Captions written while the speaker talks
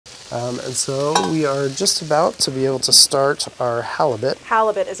And so we are just about to be able to start our halibut.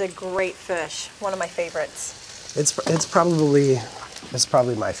 Halibut is a great fish, one of my favorites. It's probably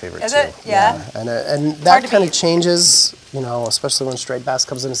my favorite is too. It? Yeah. And that kind of changes, you know, especially when striped bass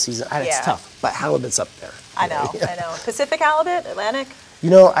comes into season. It's tough, but halibut's up there. I know. Pacific halibut, Atlantic? You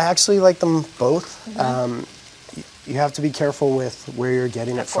know, I actually like them both. You have to be careful with where you're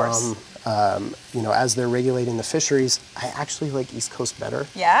getting it from. You know, as they're regulating the fisheries, I actually like East Coast better.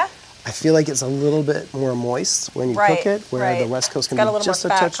 Yeah? I feel like it's a little bit more moist when you cook it, where the West Coast can be just a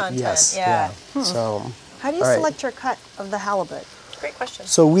touch. Yes. Yeah. So, how do you select your cut of the halibut? Great question.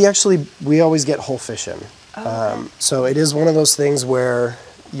 So we always get whole fish in. So it is one of those things where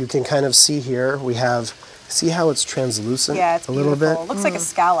you can kind of see here, see how it's translucent it's a little bit? It looks like a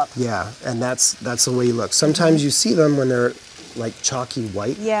scallop. Yeah, and that's the way you look. Sometimes you see them when they're like chalky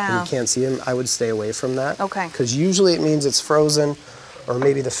white and you can't see them. I would stay away from that. Okay. Because usually it means it's frozen or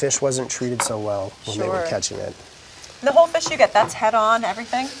maybe the fish wasn't treated so well when they were catching it. The whole fish you get, that's head on,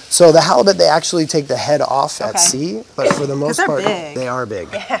 everything? So the halibut, they actually take the head off at sea, but for the most part, they are big.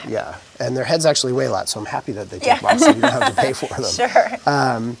 Yeah. And their heads actually weigh a lot, so I'm happy that they take them off so you don't have to pay for them.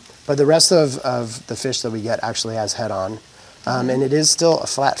 Sure. But the rest of the fish that we get actually has head on. And it is still a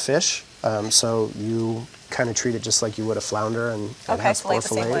flat fish, so you kind of treat it just like you would a flounder and have 4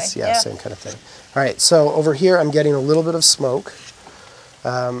 fillets. Yeah, same kind of thing. All right, so over here I'm getting a little bit of smoke.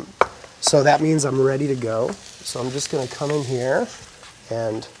 So that means I'm ready to go. So I'm just going to come in here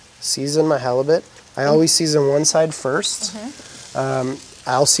and season my halibut. I always season one side first.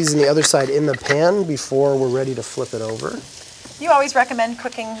 I'll season the other side in the pan before we're ready to flip it over. You always recommend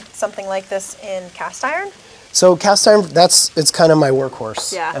cooking something like this in cast iron? So cast iron, it's kind of my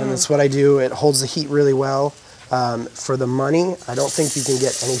workhorse. Yeah. And that's what I do. It holds the heat really well. For the money, I don't think you can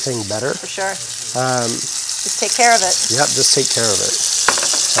get anything better. For sure. Just take care of it. Yep, just take care of it.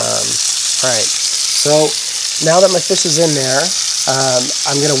 All right, so now that my fish is in there,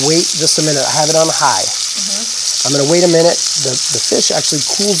 I'm going to wait just a minute. I have it on high. I'm going to wait a minute. The fish actually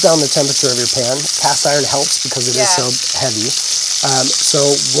cools down the temperature of your pan. Cast iron helps because it is so heavy. So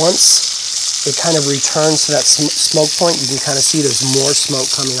once it kind of returns to that smoke point, you can kind of see there's more smoke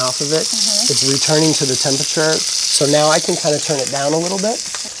coming off of it. It's returning to the temperature. So now I can kind of turn it down a little bit.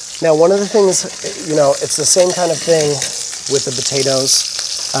 Now, one of the things, you know, it's the same kind of thing with the potatoes.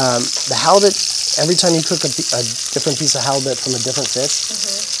 The halibut, every time you cook a different piece of halibut from a different fish,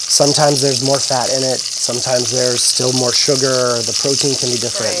 sometimes there's more fat in it, sometimes there's still more sugar, the protein can be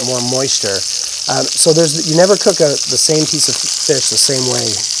different, more moisture. So you never cook the same piece of fish the same way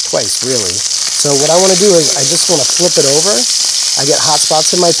twice, really. So what I want to do is I just want to flip it over. I get hot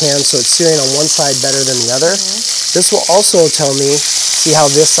spots in my pan, so it's searing on one side better than the other. This will also tell me, see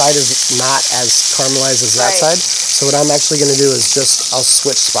how this side is not as caramelized as that side? So what I'm actually going to do is I'll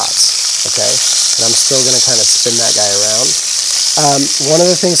switch spots, okay? And I'm still going to kind of spin that guy around. One of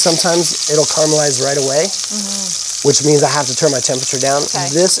the things, sometimes it'll caramelize right away, which means I have to turn my temperature down.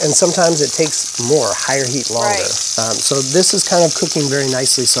 And sometimes it takes higher heat longer. So this is kind of cooking very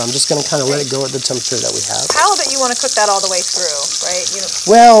nicely, so I'm just going to kind of let it go at the temperature that we have. Halibut, you want to cook that all the way through, right?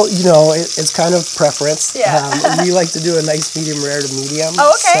 Well, you know, it's kind of preference. We like to do a nice medium rare to medium.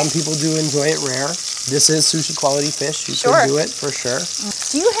 Some people do enjoy it rare. This is sushi quality fish. You can do it for sure.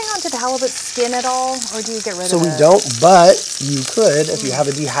 Do you hang on to the halibut skin at all, or do you get rid of it? So we don't, but you could if you have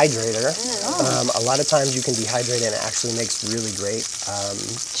a dehydrator. A lot of times you can dehydrate it and it actually makes really great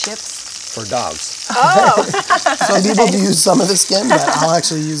chips for dogs. Some people do use some of the skin, but I'll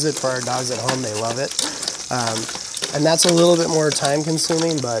actually use it for our dogs at home. They love it. And that's a little bit more time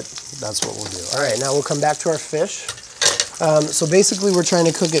consuming, but that's what we'll do. All right, now we'll come back to our fish. So basically we're trying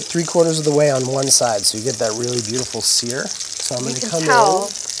to cook it 3/4 of the way on one side, so you get that really beautiful sear. So I'm going to come in.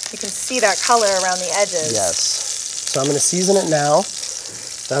 You can see that color around the edges. Yes. So I'm going to season it now.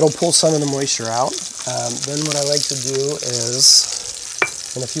 That'll pull some of the moisture out. Then what I like to do is,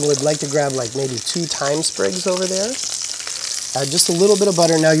 and if you would like to grab like maybe 2 thyme sprigs over there, add just a little bit of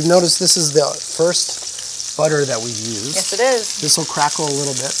butter. Now you've noticed this is the first butter that we've used. Yes, it is. This will crackle a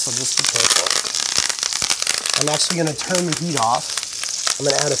little bit, so just be careful. I'm actually going to turn the heat off. I'm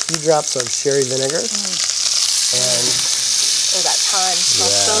going to add a few drops of sherry vinegar. And that thyme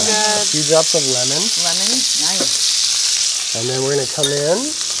smells so good. A few drops of lemon. Lemon, nice. And then we're going to come in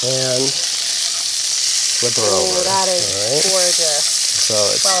and flip her over. Oh, that is gorgeous. So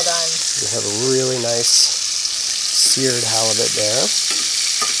well done. We have a really nice seared halibut there.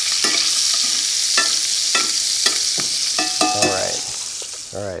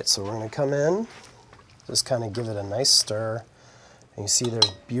 All right, so we're going to come in. Just kind of give it a nice stir. And you see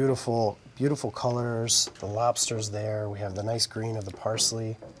there's beautiful, beautiful colors. The lobster's there. We have the nice green of the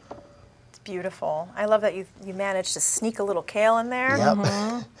parsley. beautiful. I love that you managed to sneak a little kale in there.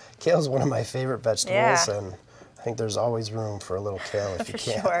 Yep. Kale is one of my favorite vegetables, Yeah. and I think there's always room for a little kale if you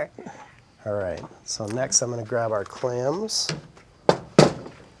For can. sure. All right, so next I'm going to grab our clams. Oh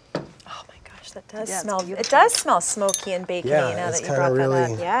my gosh, that does Yeah, it's smell. It beautiful. does smell smoky and bacony Yeah, now it's that you kinda brought that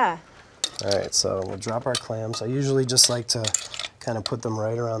really- up. Yeah. All right, so we'll drop our clams. I usually just like to kind of put them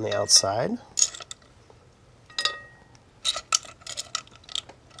right around the outside.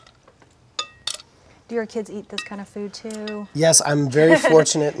 Do your kids eat this kind of food too? Yes, I'm very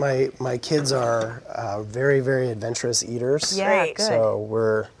fortunate. My kids are very, very adventurous eaters. Yeah, Great. good. So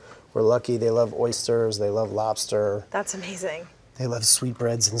we're lucky. They love oysters. They love lobster. That's amazing. They love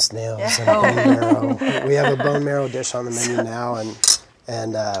sweetbreads and snails Yeah. and bone marrow. We have a bone marrow dish on the menu now,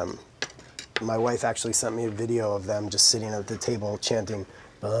 and my wife actually sent me a video of them just sitting at the table chanting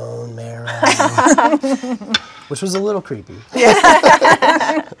bone marrow, which was a little creepy.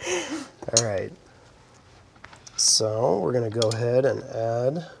 All right. So we're gonna go ahead and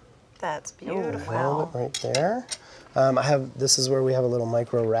add That's a little beautiful. bit right there. This is where we have a little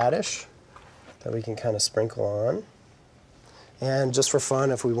micro radish that we can kind of sprinkle on. And just for fun,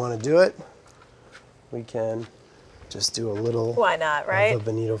 if we want to do it, we can just do a little Why not, right? of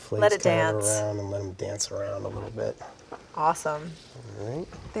the bonito flakes Let it kind of dance. around and let them dance around a little bit. Awesome. All right.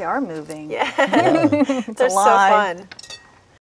 They are moving. Yeah. It's They're so alive. fun.